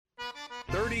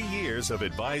years of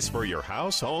advice for your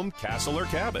house, home, castle, or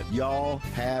cabin. Y'all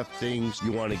have things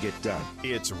you want to get done.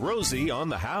 It's Rosie on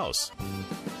the House.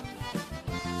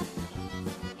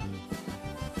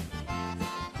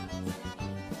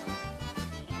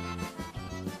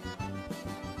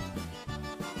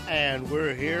 And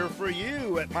we're here for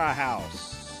you at my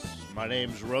house. My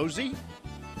name's Rosie.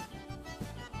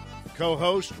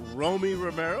 Co-host Romy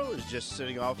Romero is just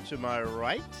sitting off to my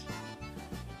right.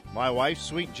 My wife,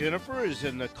 Sweet Jennifer, is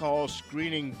in the call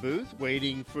screening booth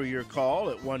waiting for your call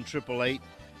at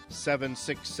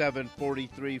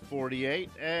 1-888-767-4348.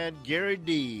 And Gary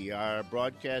D., our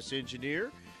broadcast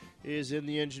engineer, is in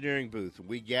the engineering booth.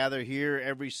 We gather here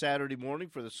every Saturday morning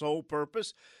for the sole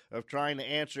purpose of trying to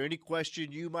answer any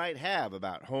question you might have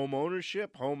about home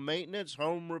ownership, home maintenance,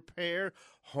 home repair,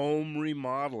 home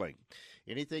remodeling.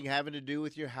 Anything having to do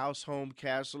with your house, home,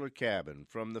 castle, or cabin,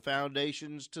 from the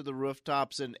foundations to the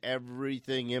rooftops and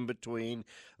everything in between.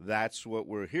 That's what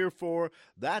we're here for.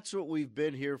 That's what we've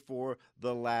been here for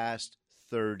the last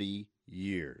 30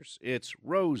 years. It's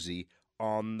Rosie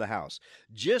on the House.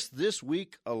 Just this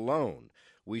week alone,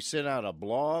 we sent out a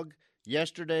blog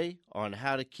yesterday on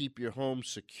how to keep your home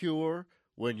secure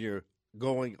when you're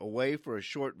going away for a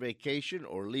short vacation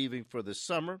or leaving for the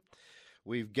summer.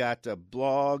 We've got a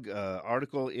blog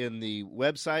article in the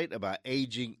website about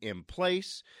aging in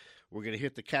place. We're going to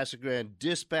hit the Casa Grande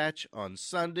Dispatch on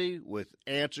Sunday with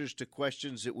answers to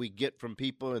questions that we get from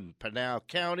people in Pinal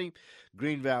County.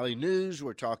 Green Valley News,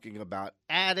 we're talking about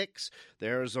attics. The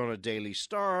Arizona Daily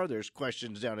Star, there's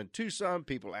questions down in Tucson,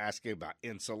 people asking about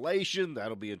insulation.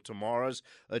 That'll be in tomorrow's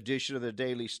edition of the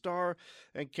Daily Star.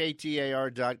 And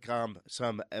KTAR.com,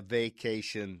 some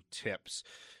vacation tips.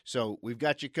 So we've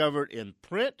got you covered in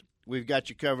print, we've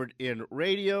got you covered in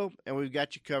radio, and we've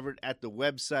got you covered at the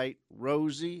website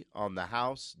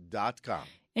rosieonthehouse.com.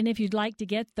 And if you'd like to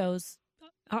get those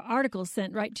articles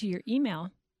sent right to your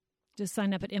email, just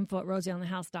sign up at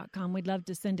info@rosieonthehouse.com. We'd love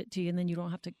to send it to you, and then you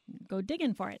don't have to go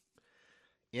digging for it.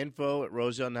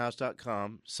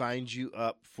 Info@rosieonthehouse.com signs you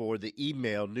up for the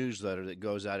email newsletter that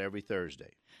goes out every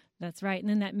Thursday. That's right. And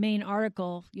then that main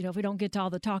article, if we don't get to all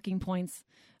the talking points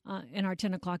in our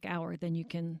 10 o'clock hour, then you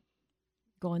can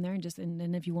go in there and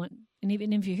and if you want, and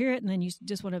even if you hear it and then you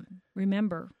just want to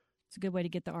remember, it's a good way to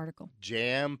get the article.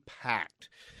 Jam-packed.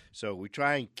 So we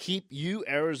try and keep you,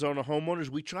 Arizona homeowners,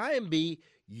 we try and be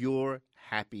your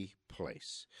happy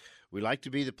place. We like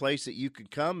to be the place that you can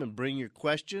come and bring your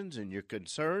questions and your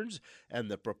concerns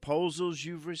and the proposals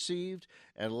you've received,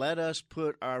 and let us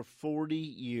put our 40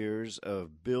 years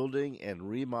of building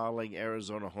and remodeling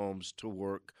Arizona homes to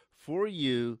work for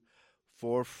you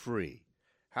for free.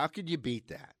 How could you beat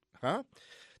that, huh?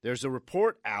 There's a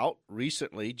report out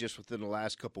recently, just within the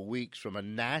last couple weeks, from a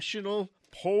national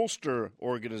pollster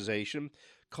organization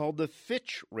called the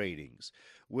Fitch Ratings,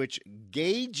 which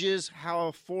gauges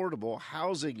how affordable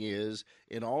housing is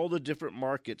in all the different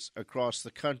markets across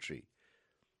the country.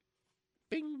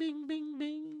 Bing, bing, bing,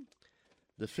 bing.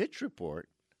 The Fitch report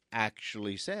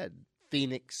actually said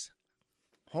Phoenix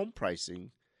home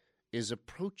pricing is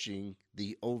approaching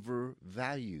the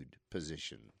overvalued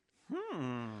position.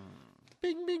 Bing,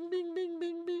 bing, bing, bing,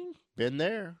 bing, bing. Been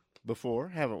there before,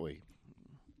 haven't we?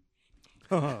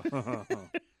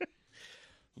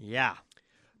 Yeah.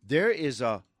 There is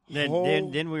a whole...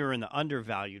 Then we were in the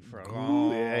undervalued for a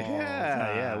long time.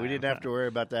 Yeah. We didn't have to worry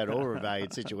about that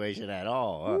overvalued situation at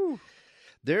all.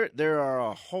 There are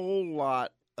a whole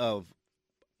lot of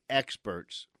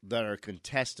experts that are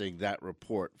contesting that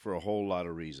report for a whole lot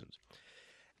of reasons.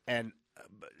 And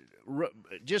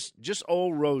just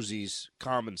old Rosie's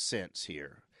common sense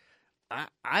here.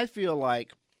 I feel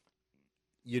like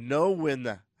when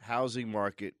the housing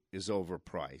market is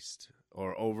overpriced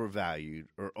or overvalued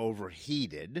or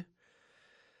overheated,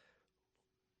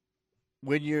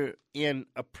 when you're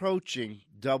approaching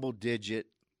double-digit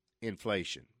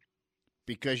inflation,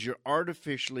 because you're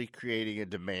artificially creating a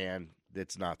demand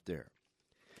that's not there.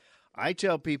 I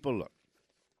tell people, look,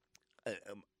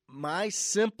 my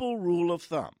simple rule of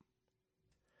thumb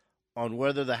on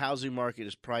whether the housing market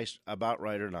is priced about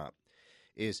right or not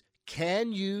is,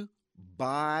 can you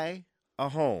buy a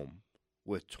home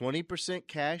with 20%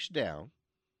 cash down,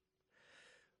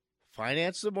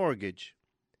 finance the mortgage,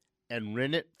 and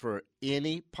rent it for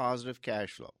any positive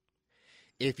cash flow?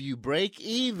 If you break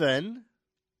even,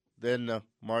 then the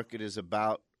market is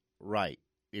about right.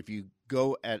 If you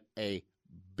go at a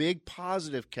big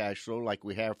positive cash flow like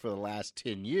we have for the last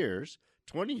 10 years,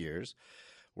 20 years,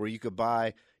 where you could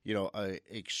buy, an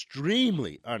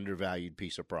extremely undervalued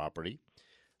piece of property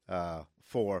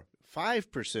for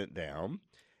 5% down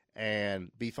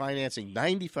and be financing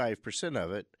 95%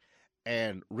 of it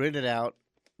and rent it out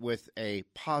with a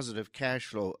positive cash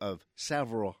flow of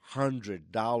several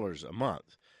 $100s a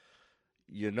month,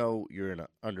 you know you're in an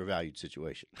undervalued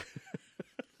situation.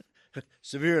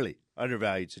 Severely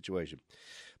undervalued situation.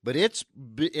 But it's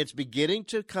beginning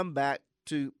to come back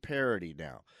to parity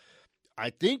now.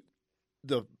 I think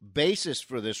the basis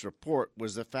for this report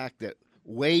was the fact that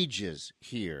wages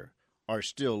here are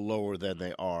still lower than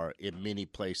they are in many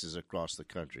places across the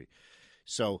country.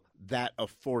 So that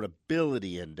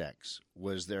affordability index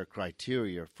was their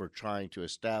criteria for trying to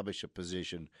establish a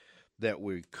position that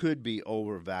we could be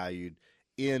overvalued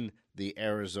in the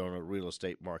Arizona real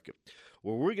estate market.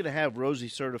 Well, we're going to have Rosie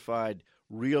Certified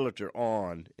Realtor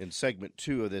on in segment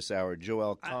 2 of this hour,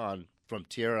 Joelle Kahn from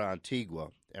Tierra Antigua,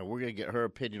 and we're going to get her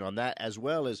opinion on that, as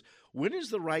well as when is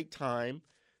the right time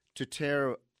to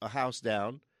tear a house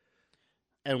down,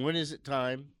 and when is it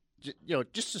time,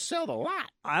 just to sell the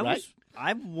lot.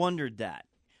 I've wondered that.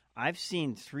 I've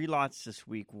seen 3 lots this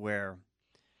week where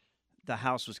the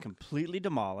house was completely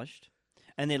demolished,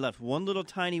 and they left one little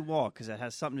tiny wall because it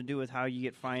has something to do with how you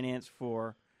get financed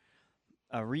for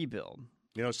a rebuild.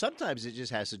 Sometimes it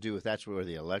just has to do with that's where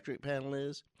the electric panel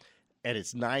is, and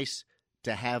it's nice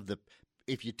to have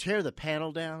if you tear the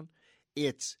panel down,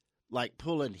 it's like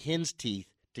pulling hen's teeth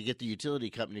to get the utility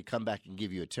company to come back and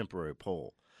give you a temporary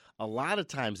pole. A lot of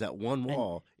times that one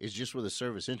wall is just where the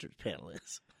service entrance panel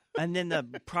is. And then the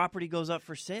property goes up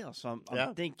for sale. So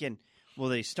I'm thinking, well,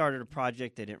 they started a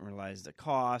project, they didn't realize the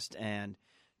cost, and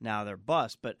now they're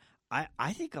bust. But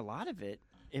I think a lot of it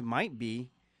might be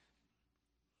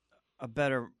a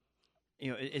better,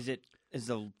 is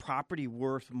the property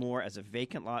worth more as a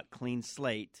vacant lot, clean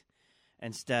slate,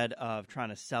 instead of trying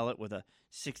to sell it with a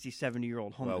 60,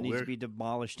 70-year-old home that needs to be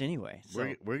demolished anyway.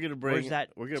 So we're going to bring our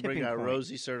point?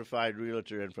 Rosie Certified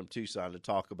Realtor in from Tucson to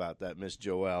talk about that, Miss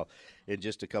Joelle, in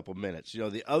just a couple minutes.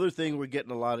 The other thing we're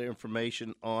getting a lot of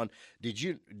information on, do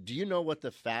you know what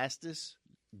the fastest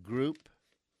group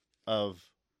of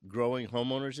growing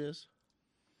homeowners is?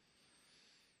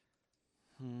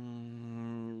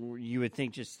 You would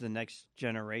think just the next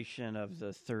generation of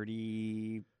the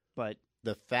 30, but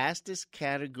the fastest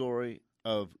category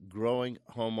of growing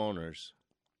homeowners,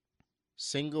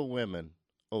 single women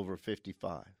over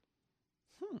 55.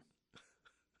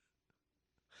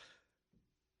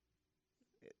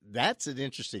 That's an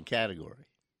interesting category.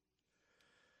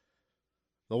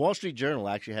 The Wall Street Journal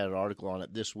actually had an article on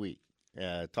it this week,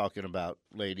 talking about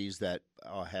ladies that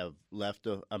have left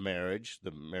a marriage.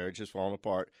 The marriage has fallen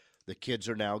apart. The kids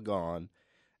are now gone,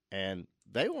 and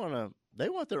they want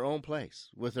their own place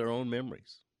with their own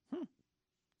memories.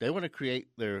 They want to create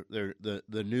the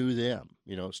new them,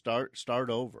 start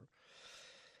over.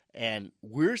 And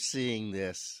we're seeing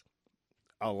this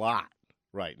a lot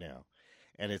right now.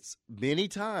 And it's many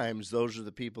times those are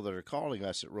the people that are calling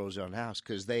us at Rosie on House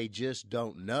because they just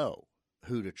don't know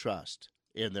who to trust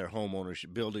in their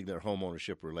homeownership, building their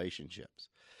homeownership relationships.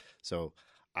 So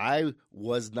I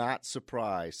was not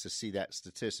surprised to see that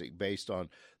statistic based on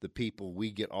the people we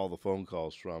get all the phone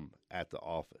calls from at the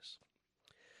office.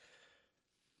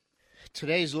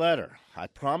 Today's letter. I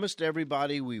promised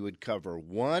everybody we would cover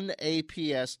one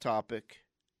APS topic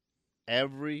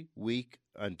every week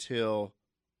until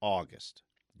August.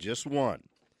 Just one.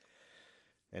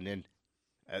 And then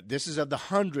this is of the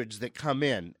hundreds that come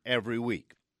in every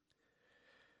week.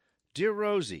 Dear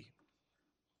Rosie,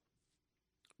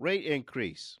 rate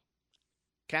increase,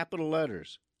 capital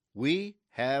letters, we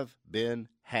have been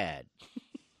had.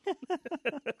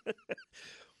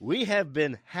 We have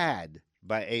been had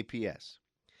by APS.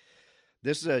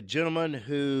 This is a gentleman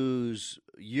whose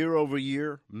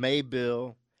year-over-year May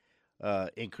bill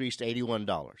increased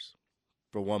 $81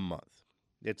 for 1 month.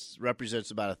 It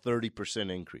represents about a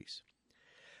 30% increase.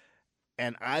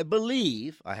 And I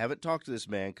believe, I haven't talked to this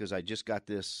man because I just got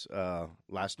this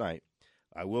last night.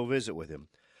 I will visit with him.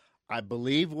 I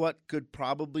believe what could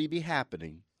probably be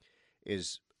happening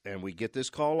is, and we get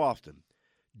this call often,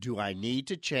 do I need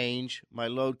to change my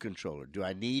load controller? Do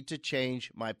I need to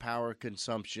change my power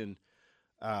consumption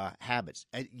habits?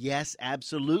 Yes,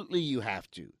 absolutely you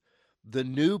have to. The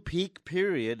new peak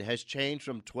period has changed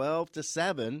from 12 to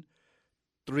 7,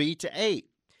 3 to 8.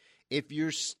 If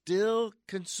you're still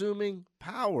consuming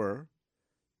power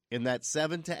in that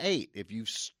 7 to 8, if you've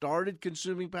started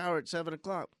consuming power at 7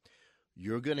 o'clock,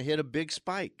 you're going to hit a big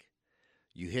spike.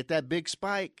 You hit that big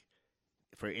spike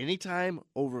for any time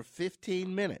over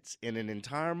 15 minutes in an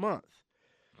entire month,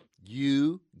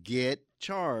 you get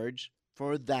charged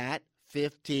for that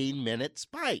 15-minute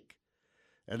spike.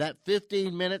 And that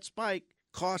 15-minute spike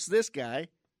cost this guy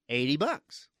 $80.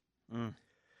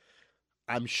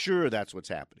 I'm sure that's what's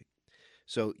happening.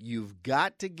 So you've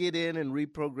got to get in and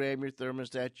reprogram your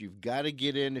thermostat. You've got to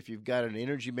get in if you've got an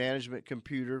energy management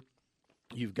computer.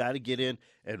 You've got to get in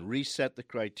and reset the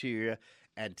criteria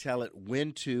and tell it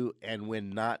when to and when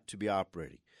not to be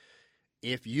operating.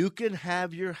 If you can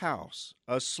have your house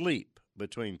asleep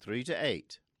between 3 to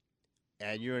 8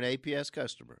 and you're an APS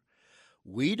customer,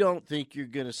 we don't think you're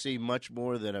going to see much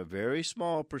more than a very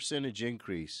small percentage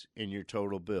increase in your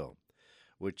total bill,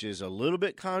 which is a little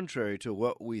bit contrary to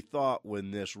what we thought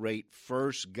when this rate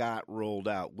first got rolled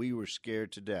out. We were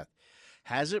scared to death.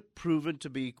 Has it proven to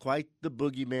be quite the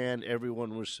boogeyman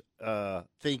everyone was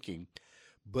thinking?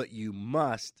 But you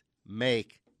must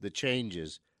make the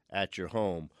changes at your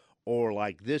home, or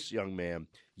like this young man,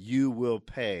 you will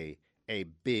pay a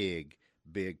big,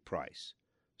 big price.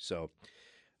 So,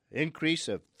 increase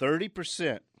of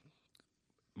 30%,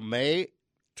 May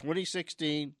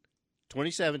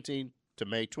 2017 to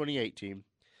May 2018.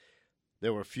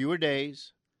 There were fewer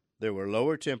days, there were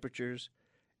lower temperatures,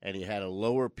 and he had a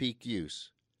lower peak use,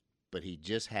 but he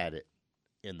just had it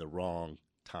in the wrong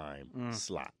time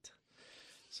slot.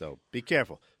 So be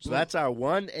careful. So that's our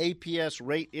one APS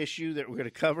rate issue that we're going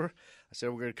to cover. I said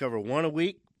we're going to cover one a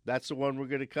week. That's the one we're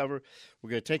going to cover.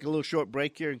 We're going to take a little short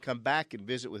break here and come back and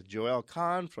visit with Joelle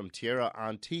Kahn from Tierra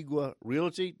Antigua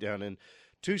Realty down in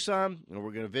Tucson. And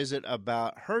we're going to visit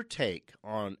about her take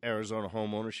on Arizona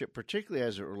home ownership, particularly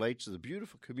as it relates to the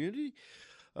beautiful community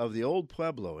of the old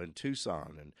Pueblo in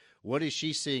Tucson. And what is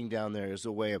she seeing down there as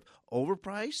a way of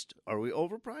overpriced? Are we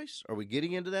overpriced? Are we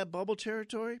getting into that bubble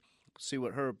territory? See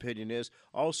what her opinion is.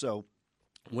 Also,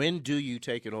 when do you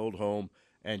take an old home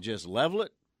and just level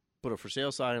it, put a for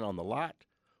sale sign on the lot,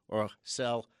 or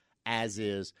sell as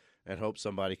is and hope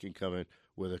somebody can come in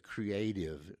with a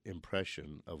creative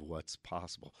impression of what's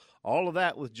possible? All of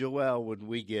that with Joelle when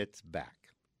we get back.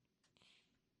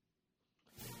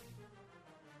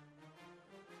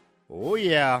 Oh,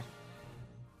 yeah.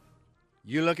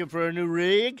 You looking for a new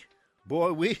rig?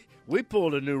 Boy, we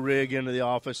pulled a new rig into the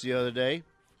office the other day.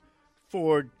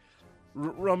 Ford.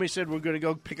 Romy said we're going to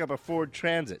go pick up a Ford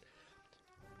Transit.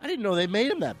 I didn't know they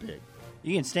made them that big.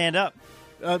 You can stand up.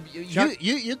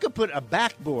 You could put a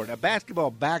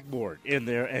basketball backboard in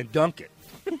there and dunk it.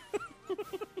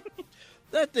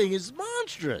 That thing is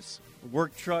monstrous.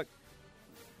 Work truck.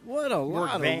 What a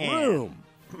lot of van. room.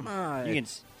 You can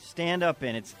stand up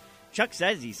in it. Chuck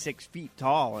says he's 6 feet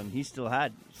tall, and he still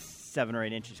had 7 or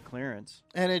 8 inches clearance.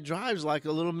 And it drives like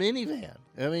a little minivan.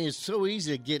 I mean, it's so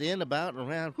easy to get in, about, and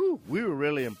around. Whew, we were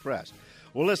really impressed.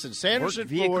 Well, listen, Sanderson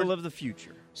vehicle Ford of the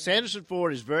future. Sanderson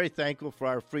Ford is very thankful for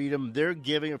our freedom. They're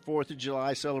giving a 4th of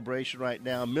July celebration right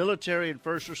now. Military and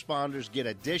first responders get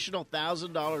additional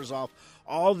 $1,000 off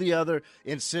all the other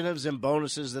incentives and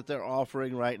bonuses that they're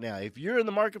offering right now. If you're in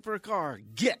the market for a car,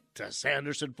 get to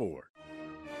Sanderson Ford.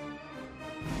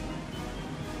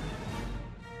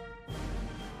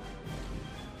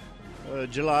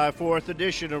 July 4th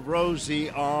edition of Rosie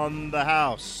on the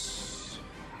House.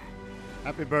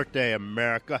 Happy birthday,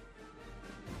 America.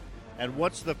 And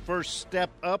what's the first step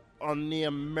up on the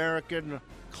American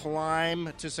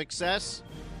climb to success?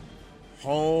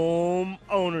 Home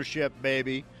ownership,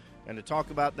 baby. And to talk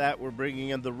about that, we're bringing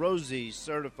in the Rosie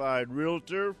certified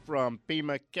realtor from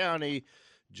Pima County,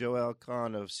 Joelle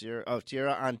Kahn of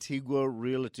Tierra Antigua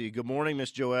Realty. Good morning,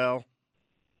 Miss Joelle.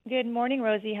 Good morning,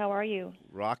 Rosie. How are you?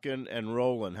 Rockin' and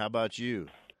rollin'. How about you?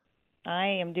 I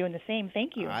am doing the same.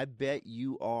 Thank you. I bet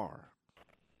you are.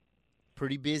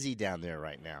 Pretty busy down there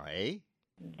right now, eh?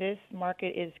 This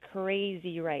market is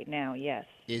crazy right now, yes.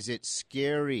 Is it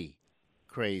scary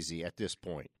crazy at this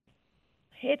point?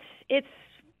 It's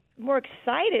more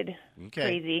excited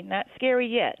crazy, not scary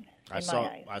yet.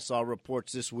 I saw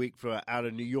reports this week from out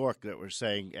of New York that were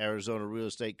saying Arizona real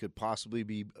estate could possibly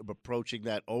be approaching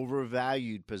that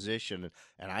overvalued position,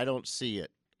 and I don't see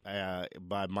it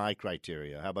by my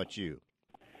criteria. How about you?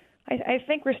 I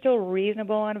think we're still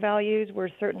reasonable on values. We're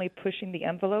certainly pushing the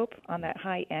envelope on that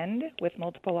high end with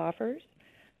multiple offers,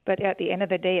 but at the end of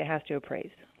the day, it has to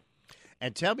appraise.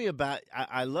 And tell me about,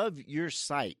 I love your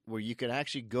site where you can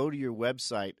actually go to your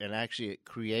website and actually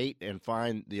create and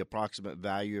find the approximate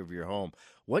value of your home.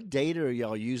 What data are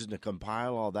y'all using to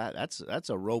compile all that? That's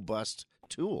a robust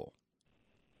tool.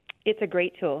 It's a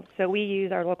great tool. So we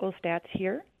use our local stats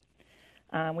here.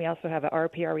 We also have an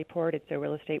RPR report. It's a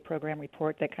real estate program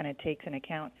report that kind of takes into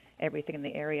account everything in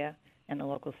the area and the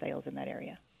local sales in that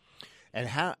area. And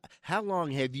how long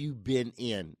have you been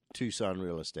in Tucson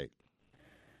real estate?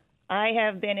 I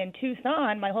have been in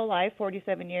Tucson my whole life,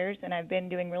 47 years, and I've been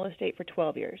doing real estate for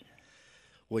 12 years.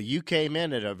 Well, you came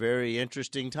in at a very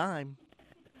interesting time.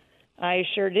 I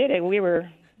sure did. We were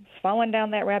falling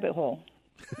down that rabbit hole.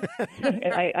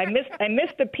 I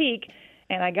missed the peak,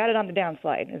 and I got it on the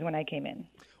downslide is when I came in.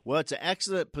 Well, it's an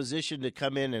excellent position to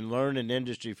come in and learn an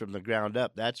industry from the ground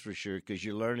up, that's for sure, because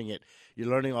you're learning it. You're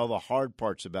learning all the hard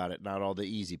parts about it, not all the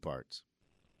easy parts.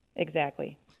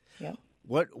 Exactly. Yep.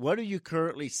 What are you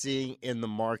currently seeing in the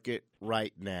market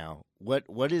right now?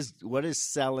 What is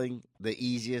selling the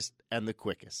easiest and the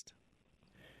quickest?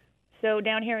 So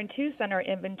down here in Tucson, our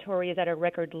inventory is at a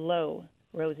record low,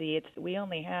 Rosie. We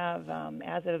only have,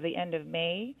 as of the end of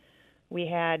May, we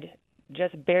had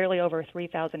just barely over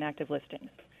 3,000 active listings.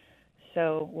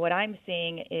 So what I'm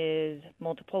seeing is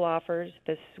multiple offers.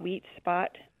 The sweet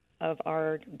spot of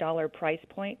our dollar price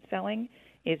point selling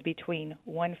is between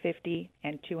 $150,000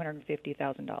 and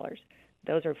 $250,000.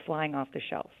 Those are flying off the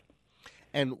shelf.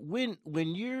 And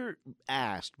when you're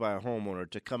asked by a homeowner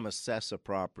to come assess a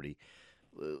property,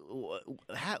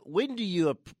 when do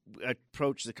you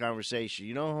approach the conversation?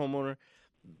 You know, homeowner,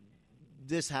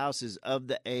 this house is of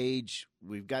the age.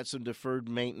 We've got some deferred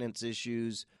maintenance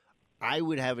issues. I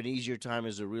would have an easier time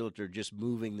as a realtor just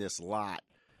moving this lot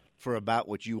for about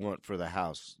what you want for the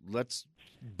house. Let's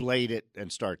blade it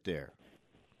and start there.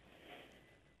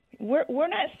 We're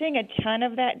not seeing a ton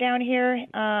of that down here.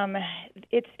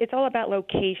 It's all about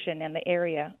location and the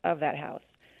area of that house.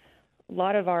 A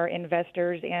lot of our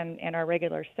investors and our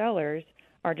regular sellers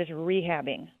are just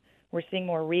rehabbing. We're seeing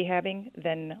more rehabbing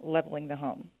than leveling the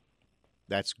home.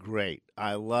 That's great.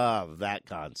 I love that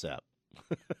concept.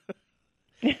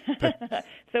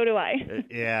 So do I.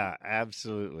 Yeah,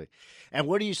 absolutely. And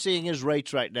what are you seeing as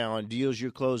rates right now on deals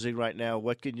you're closing right now?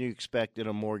 What can you expect in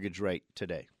a mortgage rate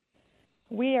today?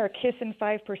 We are kissing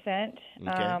 5%.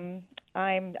 Okay.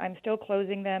 I'm still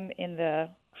closing them in the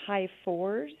high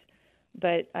 4s,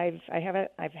 but I've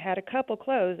had a couple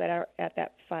close that are at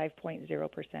that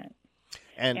 5.0%.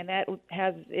 And that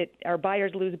has it. Our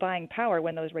buyers lose buying power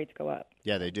when those rates go up.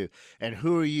 Yeah, they do. And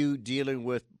who are you dealing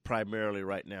with primarily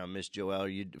right now, Miss Joelle? Are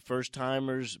you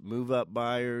first-timers, move-up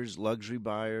buyers, luxury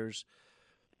buyers?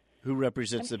 Who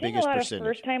represents the biggest percentage? I'm seeing a lot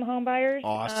of first-time home buyers.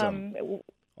 Awesome.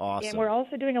 Awesome. And we're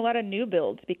also doing a lot of new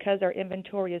builds because our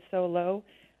inventory is so low.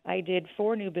 I did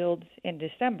 4 new builds in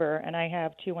December, and I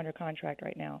have 2 under contract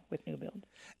right now with new builds.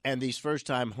 And these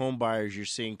first-time home buyers you're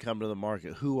seeing come to the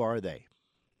market, who are they?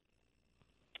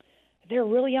 They're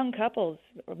really young couples,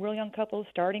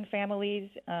 starting families,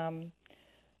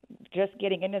 just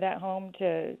getting into that home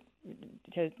to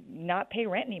not pay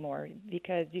rent anymore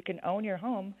because you can own your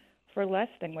home for less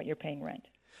than what you're paying rent.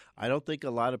 I don't think a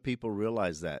lot of people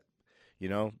realize that. You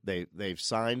know, they've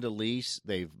signed a lease,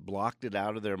 they've blocked it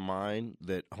out of their mind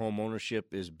that home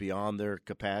ownership is beyond their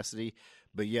capacity,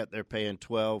 but yet they're paying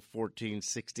 $1,200, $1,400,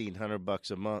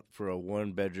 $1,600 a month for a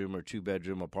 1-bedroom or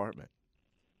 2-bedroom apartment.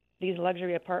 These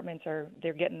luxury apartments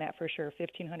they're getting that for sure,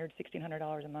 $1,500,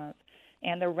 $1,600 a month.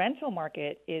 And the rental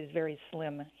market is very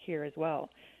slim here as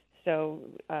well. So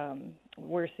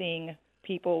we're seeing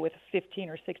people with 15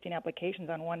 or 16 applications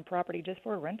on one property just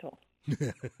for a rental.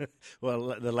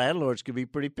 Well, the landlords can be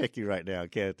pretty picky right now,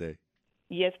 can't they?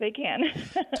 Yes, they can.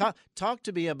 Talk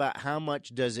to me about how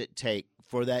much does it take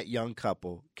for that young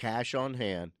couple, cash on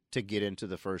hand, to get into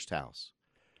the first house?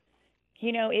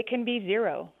 You know, it can be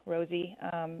zero, Rosie.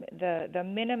 The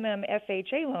minimum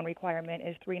FHA loan requirement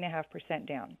is 3.5%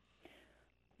 down.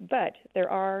 But there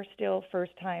are still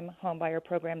first-time homebuyer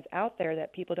programs out there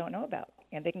that people don't know about,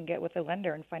 and they can get with a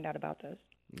lender and find out about those.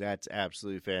 That's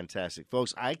absolutely fantastic.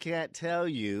 Folks, I can't tell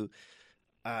you,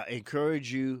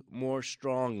 encourage you more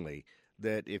strongly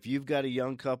that if you've got a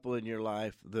young couple in your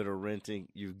life that are renting,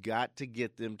 you've got to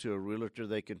get them to a realtor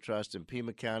they can trust in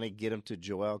Pima County. Get them to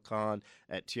Joelle Kahn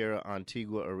at Tierra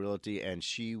Antigua Realty, and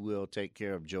she will take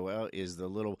care of. Joelle is the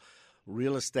little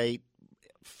real estate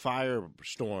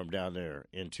firestorm down there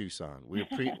in Tucson.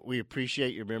 We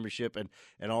appreciate your membership and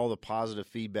all the positive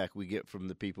feedback we get from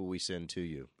the people we send to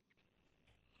you.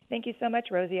 Thank you so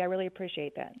much, Rosie. I really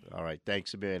appreciate that. All right.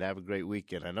 Thanks a bit. Have a great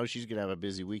weekend. I know she's going to have a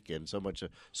busy weekend. So much of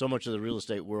the real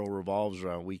estate world revolves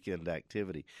around weekend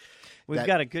activity. We've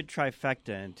got a good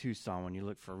trifecta in Tucson when you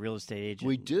look for a real estate agent.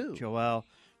 We do. Joelle,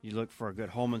 you look for a good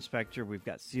home inspector. We've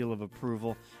got seal of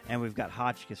approval, and we've got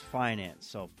Hotchkiss Finance.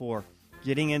 So for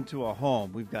getting into a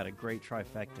home, we've got a great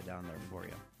trifecta down there for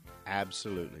you.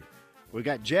 Absolutely. We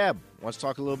got Jeb wants to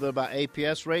talk a little bit about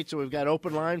APS rates, so we've got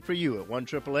open line for you at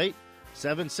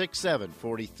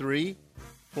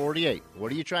 1-888-767-4348.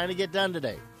 What are you trying to get done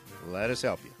today? Let us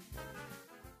help you.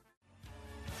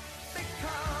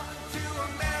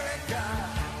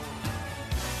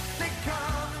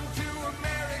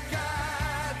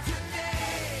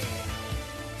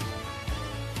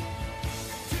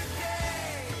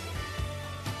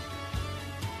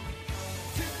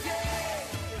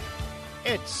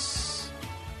 It's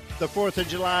the 4th of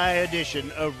July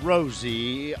edition of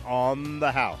Rosie on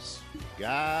the House.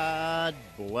 God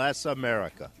bless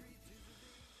America.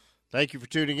 Thank you for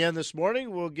tuning in this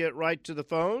morning. We'll get right to the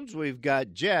phones. We've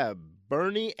got Jeb,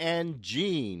 Bernie, and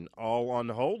Gene all on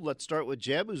hold. Let's start with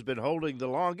Jeb, who's been holding the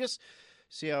longest.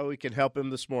 See how we can help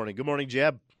him this morning. Good morning,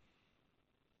 Jeb.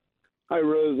 Hi,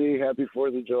 Rosie. Happy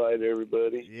 4th of July to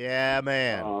everybody. Yeah,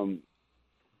 man.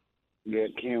 Yeah,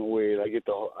 can't wait. I get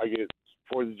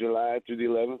 4th of July through the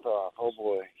 11th off. Oh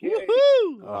boy.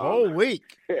 Woohoo! A whole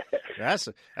week. That's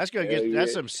gonna get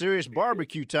that's some serious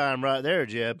barbecue time right there,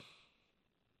 Jeb.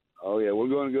 Oh yeah, we're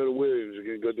going to go to Williams. We're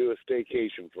going to go do a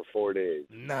staycation for 4 days.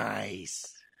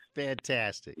 Nice.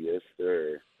 Fantastic. Yes,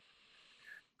 sir.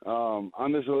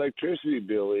 On this electricity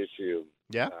bill issue,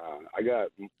 Yeah. I got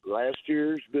last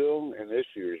year's bill and this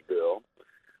year's bill.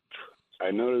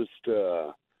 I noticed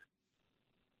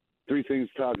 3 things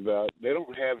to talk about. They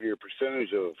don't have your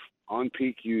percentage of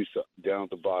on-peak use down at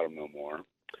the bottom no more.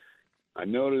 I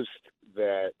noticed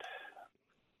that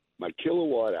my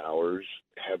kilowatt hours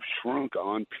have shrunk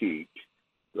on peak.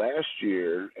 Last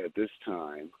year at this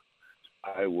time,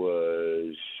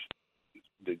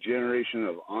 the generation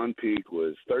of on peak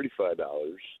was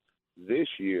 $35. This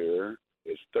year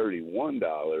is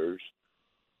 $31.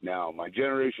 Now, my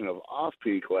generation of off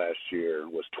peak last year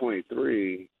was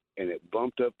 23, and it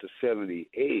bumped up to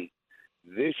 78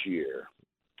 this year.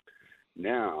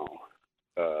 Now,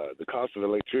 the cost of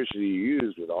electricity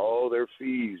used with all their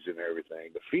fees and everything,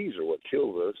 the fees are what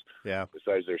kills us. Yeah.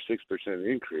 Besides their 6%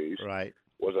 increase, Right.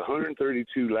 was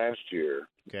 132 last year,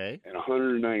 Okay. and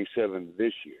 197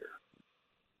 this year.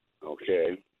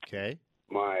 Okay. Okay.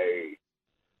 My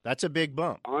That's a big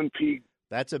bump. on peak.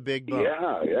 That's a big bump.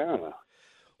 Yeah. Well,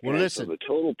 And listen. So the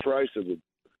total price of it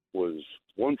was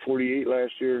 $148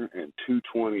 last year and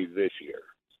 $220 this year.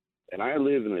 And I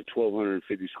live in a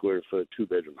 1,250 square foot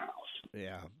 2-bedroom house.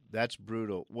 Yeah, that's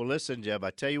brutal. Well, listen, Jeb,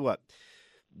 I tell you what,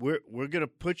 we're going to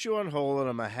put you on hold, and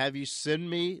I'm going to have you send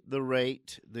me the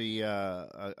rate,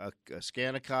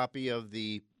 scan a copy of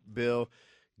the bill,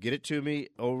 get it to me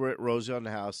over at Rosie on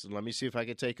the House, and let me see if I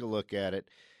can take a look at it.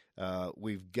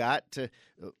 We've got to,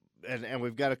 and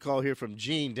we've got a call here from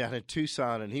Gene down in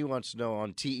Tucson, and he wants to know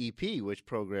on TEP which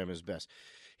program is best.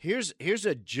 Here's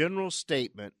a general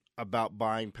statement about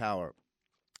buying power.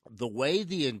 The way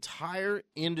the entire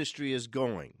industry is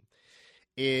going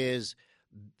is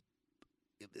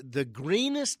the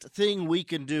greenest thing we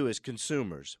can do as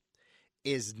consumers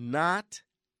is not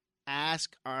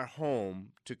ask our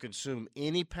home to consume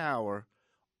any power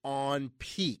on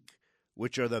peak,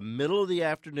 which are the middle of the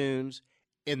afternoons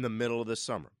in the middle of the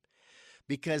summer.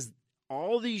 Because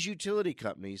all these utility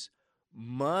companies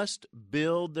must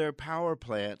build their power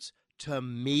plants to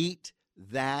meet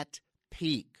that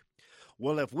peak.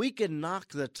 Well, if we can knock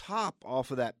the top off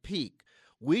of that peak,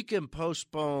 we can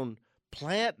postpone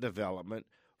plant development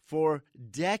for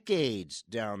decades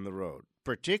down the road,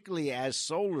 particularly as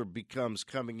solar becomes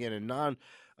coming in and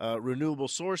non-renewable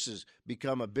sources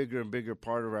become a bigger and bigger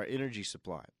part of our energy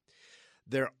supply.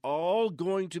 They're all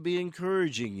going to be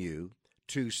encouraging you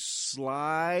to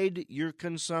slide your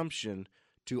consumption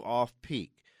to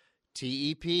off-peak.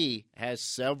 TEP has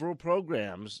several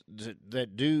programs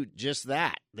that do just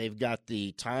that. They've got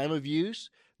the time of use,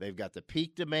 they've got the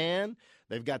peak demand,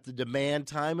 they've got the demand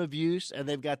time of use, and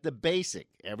they've got the basic.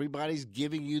 Everybody's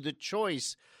giving you the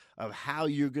choice of how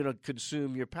you're going to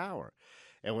consume your power.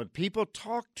 And when people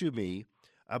talk to me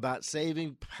about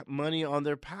saving money on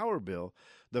their power bill,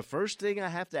 the first thing I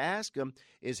have to ask them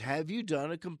is, have you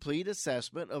done a complete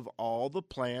assessment of all the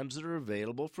plans that are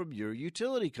available from your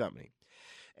utility company?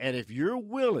 And if you're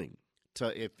willing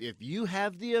to, if you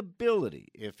have the ability,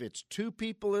 if it's 2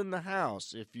 people in the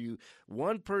house,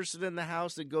 one person in the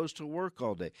house that goes to work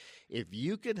all day, if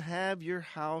you can have your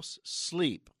house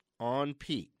sleep on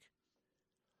peak,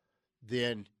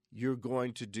 then you're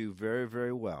going to do very,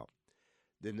 very well.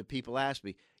 Then the people ask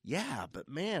me, yeah, but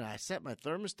man, I set my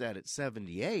thermostat at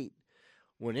 78.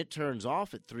 When it turns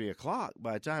off at 3 o'clock,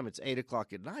 by the time it's 8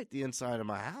 o'clock at night, the inside of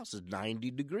my house is 90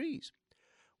 degrees.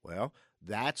 Well,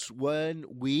 that's when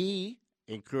we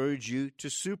encourage you to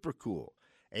supercool.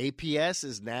 APS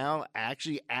is now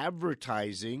actually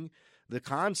advertising the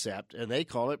concept, and they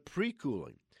call it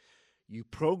pre-cooling. You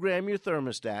program your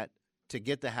thermostat to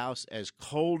get the house as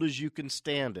cold as you can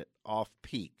stand it off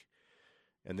peak,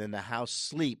 and then the house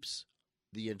sleeps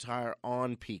the entire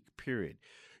on-peak period.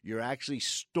 You're actually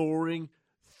storing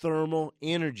thermal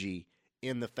energy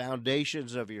in the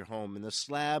foundations of your home, in the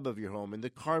slab of your home, in the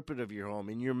carpet of your home,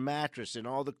 in your mattress, in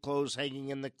all the clothes hanging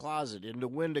in the closet, in the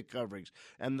window coverings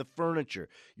and the furniture.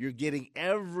 You're getting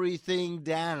everything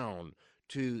down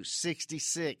to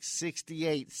 66,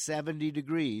 68, 70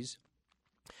 degrees,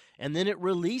 and then it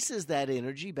releases that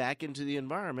energy back into the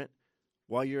environment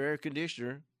while your air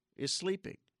conditioner is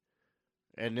sleeping.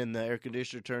 And then the air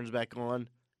conditioner turns back on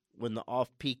when the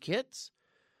off-peak hits.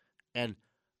 And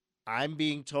I'm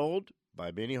being told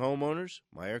by many homeowners,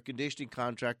 my air conditioning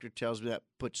contractor tells me that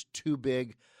puts too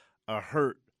big a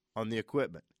hurt on the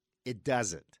equipment. It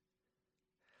doesn't.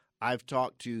 I've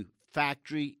talked to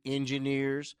factory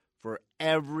engineers for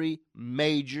every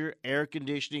major air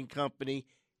conditioning company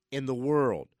in the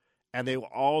world, and they will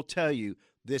all tell you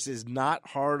this is not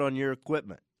hard on your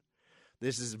equipment.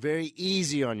 This is very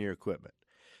easy on your equipment.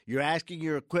 You're asking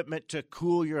your equipment to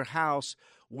cool your house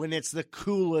when it's the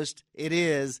coolest it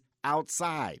is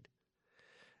outside.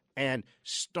 And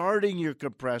starting your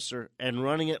compressor and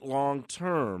running it long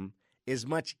term is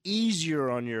much easier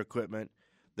on your equipment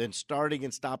than starting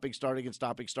and stopping, starting and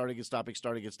stopping, starting and stopping,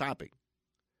 starting and stopping.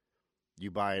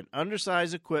 You buy an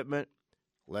undersized equipment,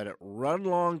 let it run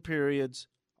long periods,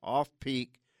 off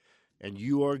peak, and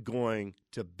you are going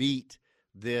to beat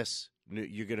this.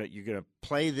 You're gonna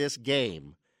play this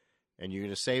game, and you're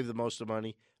gonna save the most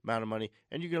amount of money,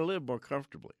 and you're gonna live more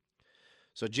comfortably.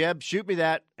 So, Jeb, shoot me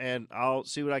that, and I'll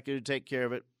see what I can do to take care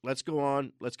of it. Let's go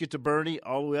on. Let's get to Bernie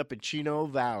all the way up in Chino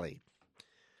Valley.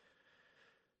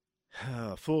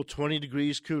 Full 20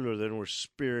 degrees cooler than we're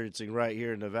experiencing right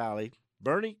here in the valley.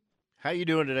 Bernie, how you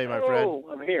doing today, my friend? Oh,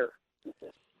 I'm here.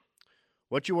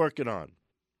 What you working on?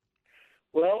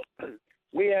 Well,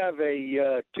 we have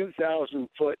a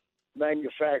 2,000-foot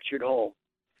manufactured home.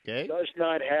 Okay. Does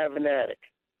not have an attic.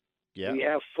 Yeah. We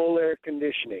have full air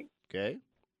conditioning. Okay.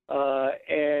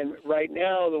 And right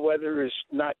now the weather is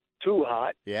not too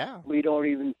hot. Yeah. We don't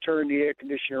even turn the air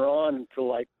conditioner on until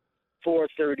like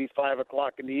 4:30, 5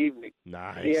 o'clock in the evening.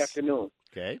 Nice. In the afternoon.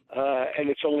 Okay. And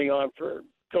it's only on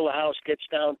till the house gets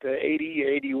down to 80,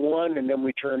 81, and then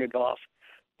we turn it off.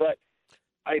 But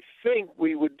I think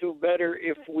we would do better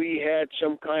if we had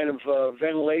some kind of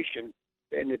ventilation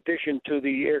in addition to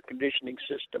the air conditioning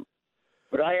system.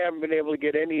 But I haven't been able to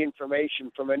get any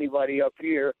information from anybody up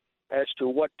here as to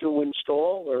what to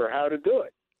install or how to do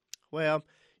it. Well,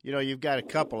 you've got a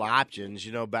couple options.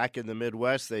 Back in the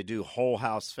Midwest, they do whole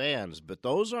house fans, but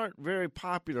those aren't very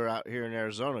popular out here in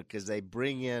Arizona because they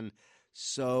bring in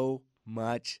so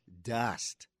much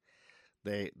dust.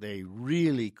 They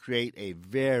really create a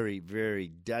very, very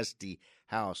dusty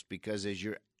house because as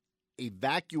you're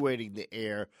evacuating the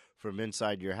air from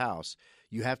inside your house,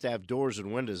 you have to have doors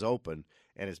and windows open,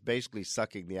 and it's basically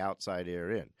sucking the outside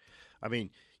air in. I mean,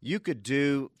 you could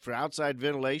do for outside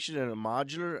ventilation in a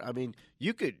modular. I mean,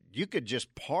 you could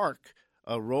just park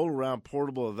a roll-around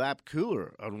portable evap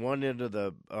cooler on one end of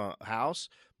the house,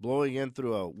 blowing in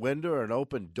through a window or an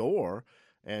open door,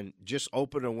 and just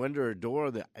open a window or door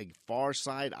on the far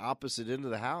side opposite end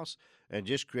of the house and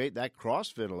just create that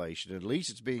cross ventilation. At least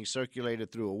it's being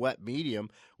circulated through a wet medium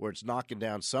where it's knocking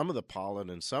down some of the pollen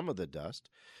and some of the dust.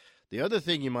 The other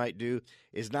thing you might do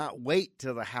is not wait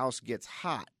till the house gets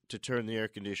hot to turn the air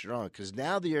conditioner on, because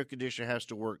now the air conditioner has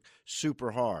to work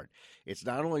super hard. It's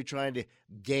not only trying to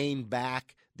gain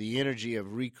back the energy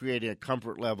of recreating a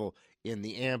comfort level in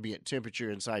the ambient temperature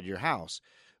inside your house,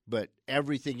 but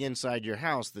everything inside your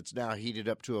house that's now heated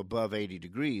up to above 80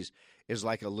 degrees is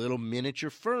like a little miniature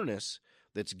furnace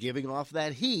that's giving off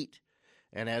that heat.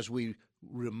 And as we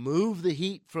remove the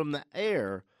heat from the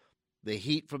air, the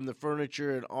heat from the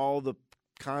furniture and all the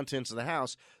contents of the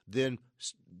house, then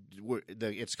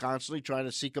it's constantly trying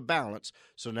to seek a balance.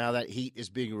 So now that heat is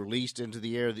being released into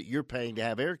the air that you're paying to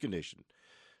have air conditioned.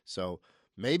 So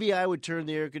maybe I would turn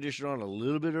the air conditioner on a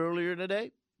little bit earlier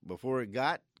today before it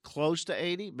got close to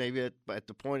 80. Maybe at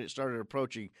the point it started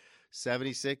approaching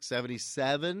 76,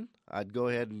 77, I'd go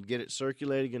ahead and get it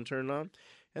circulating and turned on.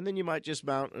 And then you might just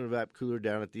mount an evap cooler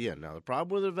down at the end. Now, the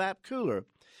problem with an evap cooler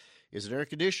is an air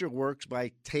conditioner works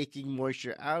by taking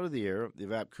moisture out of the air. The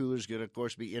evap cooler is going to, of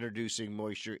course, be introducing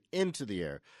moisture into the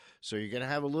air. So you're going to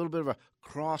have a little bit of a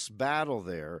cross battle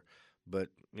there. But,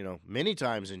 many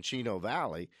times in Chino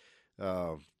Valley,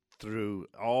 through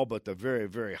all but the very,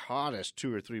 very hottest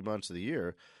 2 or 3 months of the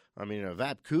year, I mean, an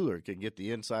evap cooler can get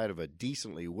the inside of a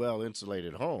decently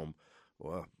well-insulated home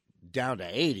down to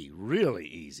 80 really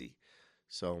easy.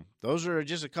 So those are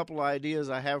just a couple of ideas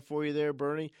I have for you there,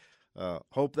 Bernie.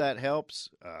 Hope that helps.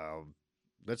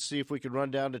 Let's see if we can run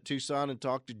down to Tucson and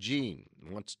talk to Gene. He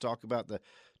wants to talk about the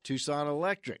Tucson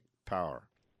electric power.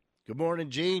 Good morning,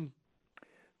 Gene.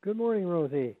 Good morning,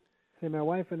 Rosie. Say, my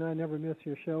wife and I never miss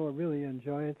your show. I really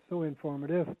enjoy it. So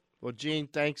informative. Well, Gene,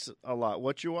 thanks a lot.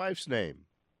 What's your wife's name?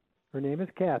 Her name is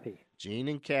Kathy. Gene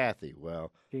and Kathy.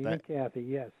 Well, Gene and Kathy,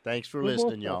 yes. Thanks for We're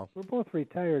listening, both, y'all. We're both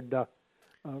retired,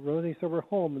 Rosie, so we're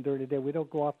home during the day. We don't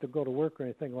go off to go to work or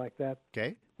anything like that.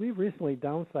 Okay. We've recently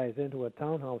downsized into a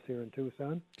townhouse here in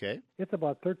Tucson. Okay. It's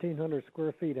about 1,300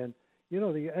 square feet, and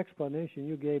the explanation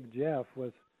you gave Jeff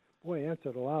was,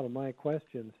 answered a lot of my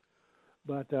questions.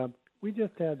 But we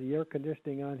just had the air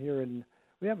conditioning on here, and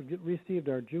we haven't received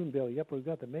our June bill yet. We've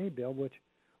got the May bill, which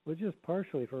was just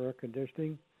partially for air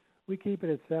conditioning. We keep it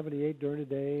at 78 during the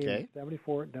day, and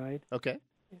 74 at night. Okay.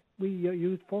 We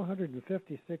used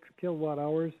 456 kilowatt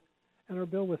hours, and our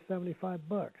bill was $75.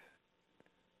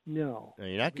 No.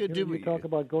 You're not going to do You talk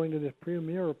about going to this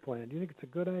premier plan. Do you think it's a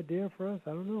good idea for us? I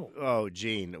don't know. Oh,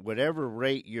 Gene, whatever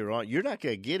rate you're on, you're not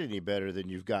going to get any better than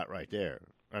you've got right there.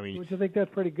 I mean, don't you think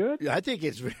that's pretty good? I think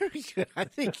it's very good. I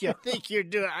think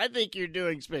you're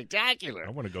doing spectacular. I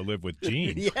want to go live with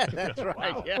Gene. Yeah, that's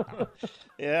right.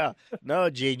 Yeah. No,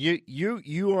 Gene,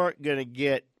 you aren't going to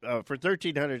get for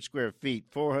 1,300 square feet,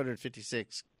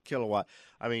 456 kilowatt.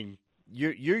 I mean,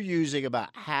 you're using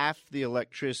about half the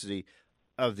electricity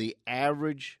of the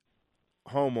average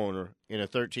homeowner in a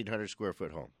 1,300 square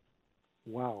foot home.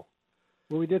 Wow.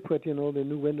 Well, we did put the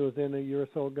new windows in a year or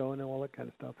so ago and all that kind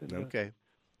of stuff. And, okay.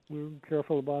 We're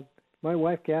careful about. My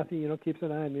wife Kathy, keeps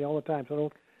an eye on me all the time, so I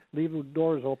don't leave the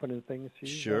doors open and things.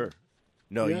 Sure.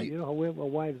 No, you know how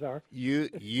wives are.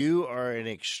 You are an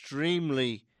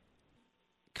extremely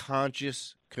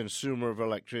conscious consumer of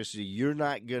electricity. You're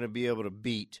not going to be able to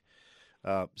beat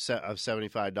a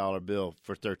 $75 bill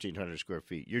for 1,300 square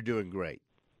feet. You're doing great.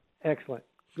 Excellent.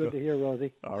 Good to hear,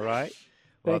 Rosie. All right.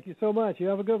 Thank you so much. You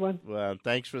have a good one. Well,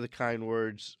 thanks for the kind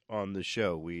words on the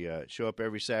show. We show up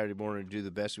every Saturday morning and do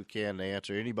the best we can to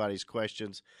answer anybody's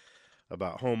questions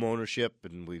about home ownership,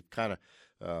 and we've kind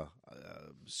of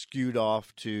skewed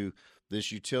off to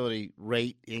this utility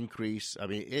rate increase. I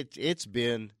mean, it's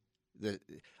been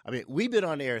we've been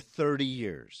on air 30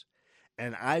 years,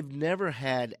 and I've never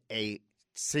had a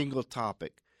single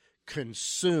topic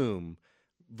consume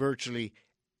virtually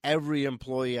every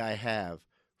employee I have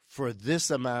for this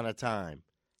amount of time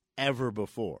ever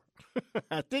before.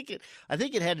 I think it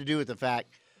had to do with the fact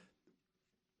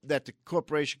that the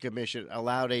Corporation Commission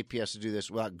allowed APS to do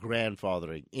this without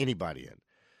grandfathering anybody in.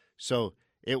 So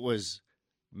it was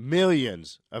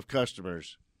millions of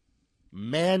customers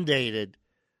mandated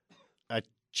a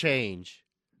change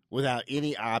without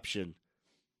any option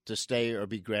to stay or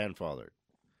be grandfathered.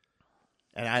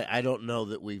 And I don't know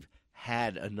that we've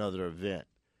had another event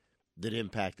that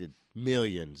impacted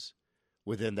millions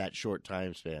within that short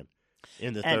time span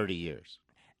in the 30 years.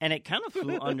 And it kind of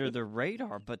flew under the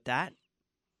radar, but that,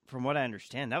 from what I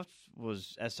understand, that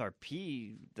was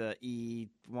SRP, the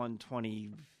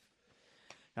E120.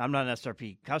 I'm not an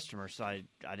SRP customer, so I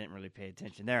didn't really pay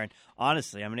attention there. And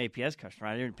honestly, I'm an APS customer.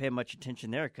 I didn't pay much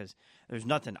attention there because there's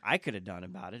nothing I could have done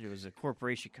about it. It was a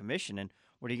corporation commission, and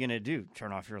what are you going to do?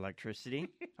 Turn off your electricity?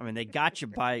 I mean, they got you.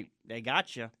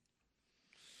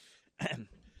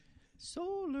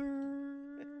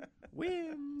 Solar,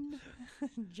 wind,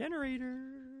 generator.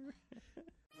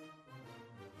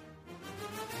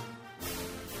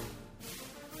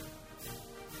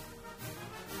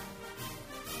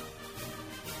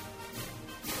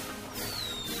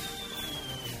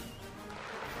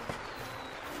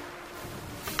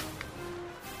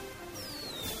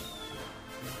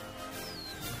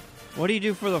 What do you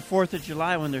do for the 4th of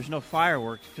July when there's no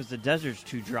fireworks because the desert's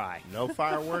too dry? No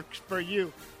fireworks for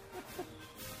you.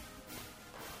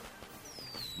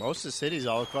 Most of the cities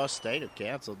all across the state have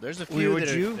canceled. There's a few.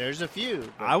 There's a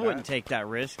few. I wouldn't take that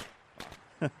risk.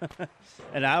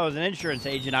 And I was an insurance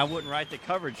agent. I wouldn't write the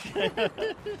coverage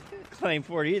claim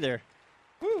for it either.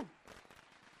 Whew.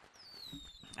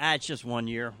 It's just 1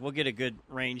 year. We'll get a good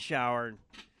rain shower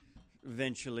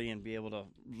eventually and be able to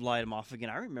light them off again.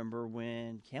 I remember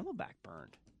when Camelback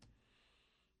burned.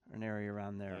 An area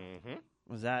around there. Mm-hmm.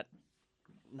 Was that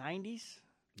 90s?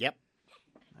 Yep.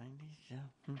 90s,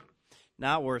 yeah.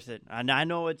 Not worth it. And I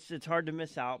know it's hard to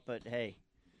miss out, but hey,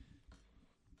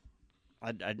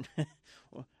 I'd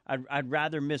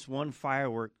rather miss one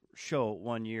firework show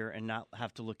 1 year and not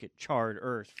have to look at charred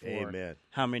earth for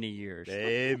how many years.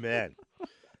 Amen.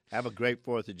 Have a great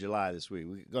 4th of July this week.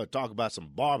 We're going to talk about some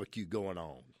barbecue going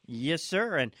on. Yes,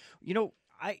 sir. And,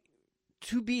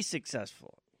 to be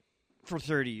successful for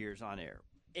 30 years on air,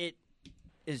 it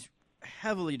is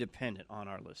heavily dependent on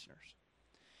our listeners.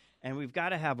 And we've got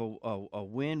to have a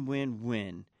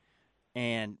win-win-win.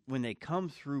 And when they come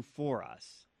through for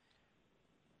us,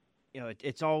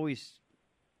 it's always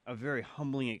a very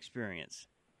humbling experience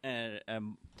and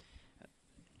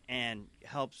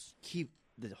helps keep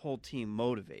the whole team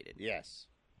motivated. Yes.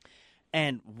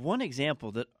 And one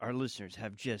example that our listeners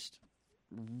have just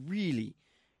really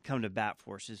come to bat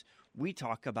for us is we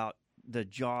talk about the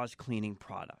JAWS cleaning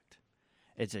product.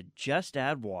 It's a Just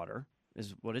Add Water,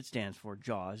 is what it stands for,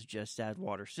 JAWS, Just Add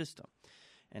Water system.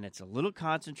 And it's a little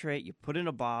concentrate you put in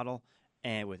a bottle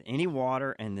and with any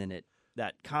water, and then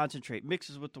that concentrate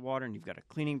mixes with the water, and you've got a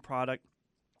cleaning product.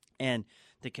 And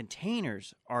the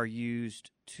containers are built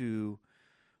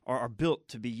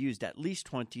to be used at least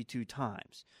 22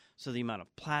 times. So the amount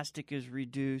of plastic is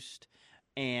reduced.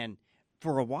 And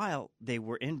for a while, they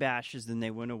were in batches, then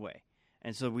they went away.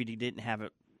 And so we didn't have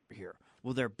it here.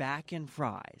 Well, they're back in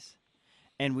Fry's.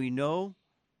 And we know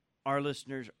our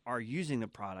listeners are using the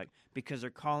product because they're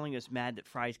calling us mad that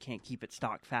Fry's can't keep it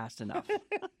stocked fast enough.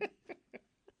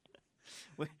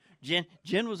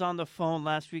 Jen was on the phone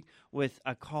last week with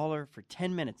a caller for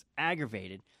 10 minutes,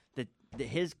 aggravated that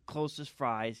his closest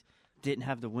Fry's didn't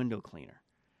have the window cleaner.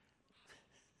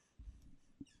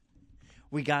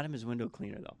 We got him his window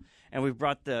cleaner, though. And we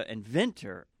brought the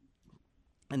inventor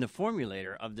and the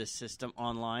formulator of this system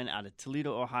online out of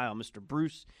Toledo, Ohio, Mr.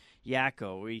 Bruce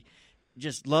Yacko. We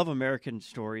just love American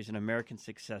stories and American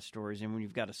success stories. And when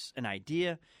you've got an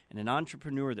idea and an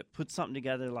entrepreneur that puts something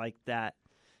together like that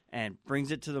and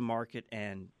brings it to the market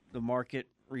and the market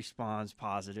responds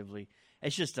positively,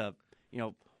 it's just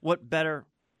what better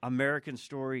American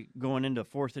story going into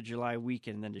 4th of July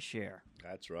weekend than to share.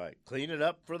 That's right. Clean it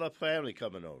up for the family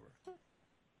coming over.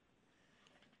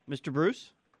 Mr.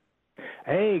 Bruce?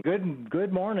 Hey,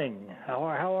 good morning. How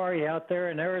are you out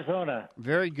there in Arizona?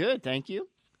 Very good, thank you.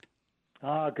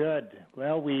 Good.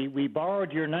 Well, we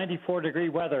borrowed your 94-degree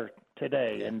weather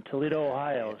today in Toledo,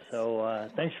 Ohio. So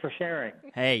thanks for sharing.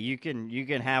 Hey, you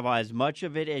can have as much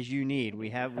of it as you need. We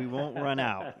won't run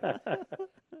out.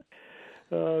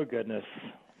 Oh goodness.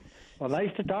 Well,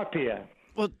 nice to talk to you.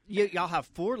 Well, y'all have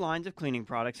 4 lines of cleaning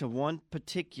products, and one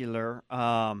particular,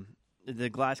 the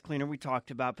glass cleaner we talked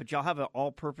about, but y'all have an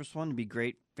all-purpose one to be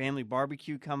great family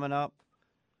barbecue coming up.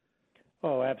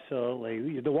 Oh,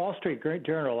 absolutely. The Wall Street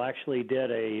Journal actually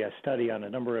did a study on a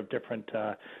number of different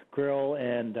grill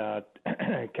and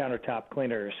countertop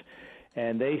cleaners,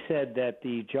 and they said that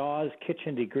the JAWS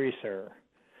Kitchen Degreaser,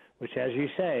 which, as you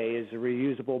say, is a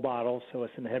reusable bottle, so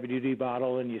it's in a heavy-duty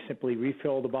bottle, and you simply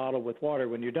refill the bottle with water.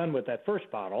 When you're done with that first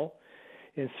bottle,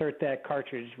 insert that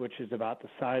cartridge, which is about the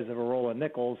size of a roll of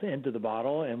nickels, into the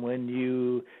bottle, and when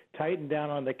you tighten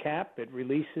down on the cap, it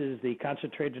releases the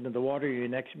concentrate into the water. You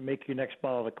make your next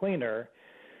bottle of cleaner.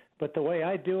 But the way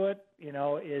I do it,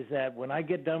 is that when I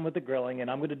get done with the grilling, and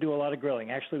I'm going to do a lot of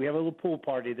grilling. Actually, we have a little pool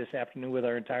party this afternoon with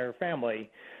our entire family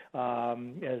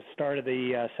as start of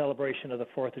the celebration of the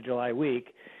 4th of July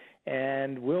week,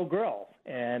 and we'll grill.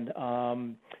 And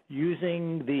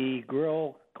using the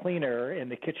grill cleaner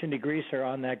and the kitchen degreaser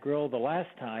on that grill the last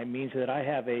time means that I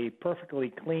have a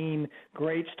perfectly clean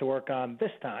grates to work on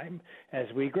this time as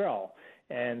we grill.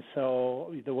 And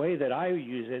so the way that I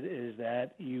use it is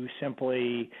that you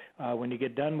simply, when you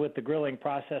get done with the grilling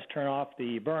process, turn off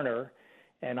the burner,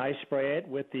 and I spray it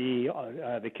with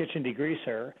the kitchen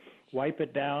degreaser, wipe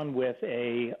it down with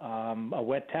a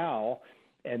wet towel,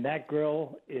 and that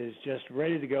grill is just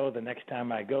ready to go the next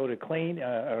time I go to clean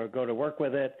or go to work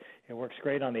with it. It works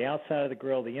great on the outside of the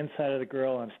grill, the inside of the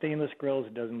grill. On stainless grills,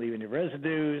 it doesn't leave any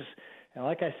residues. And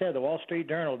like I said, the Wall Street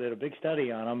Journal did a big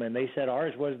study on them, and they said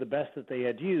ours was the best that they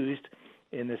had used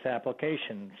in this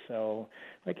application. So,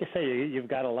 like I say, you've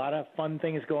got a lot of fun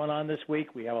things going on this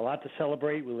week. We have a lot to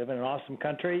celebrate. We live in an awesome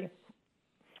country,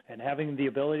 and having the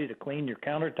ability to clean your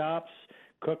countertops,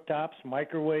 cooktops,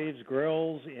 microwaves,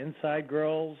 grills, inside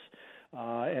grills,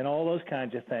 and all those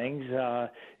kinds of things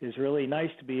is really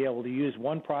nice to be able to use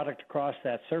one product across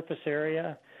that surface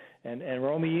area. And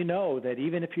Romy, you know that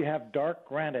even if you have dark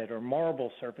granite or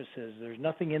marble surfaces, there's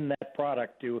nothing in that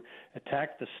product to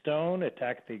attack the stone,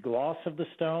 attack the gloss of the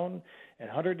stone. And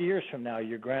 100 years from now,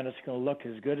 your granite's going to look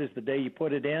as good as the day you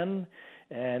put it in,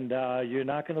 and you're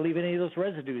not going to leave any of those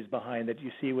residues behind that you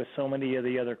see with so many of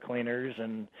the other cleaners.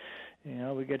 And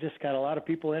we just got a lot of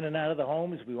people in and out of the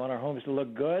homes. We want our homes to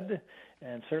look good,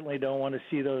 and certainly don't want to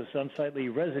see those unsightly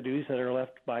residues that are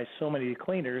left by so many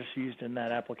cleaners used in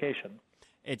that application.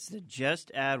 It's the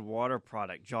Just Add Water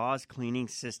product, JAWS Cleaning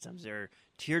Systems. They're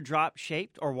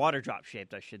teardrop-shaped, or water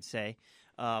drop-shaped, I should say,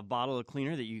 bottle of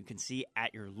cleaner that you can see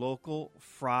at your local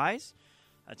Fry's.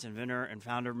 That's inventor and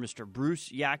founder, Mr. Bruce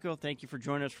Yacko. Thank you for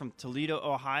joining us from Toledo,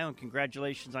 Ohio, and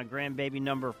congratulations on grandbaby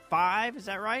number 5. Is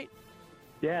that right?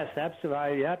 Yes,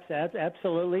 absolutely.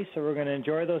 Absolutely. So we're going to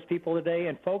enjoy those people today.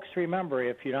 And folks, remember,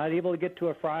 if you're not able to get to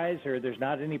a Fry's or there's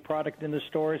not any product in the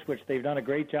stores, which they've done a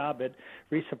great job at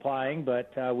resupplying,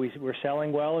 but we're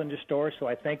selling well in the stores. So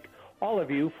I thank all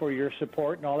of you for your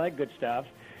support and all that good stuff.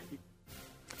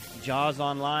 Jaws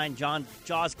Online,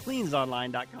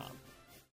 JawsCleansOnline.com.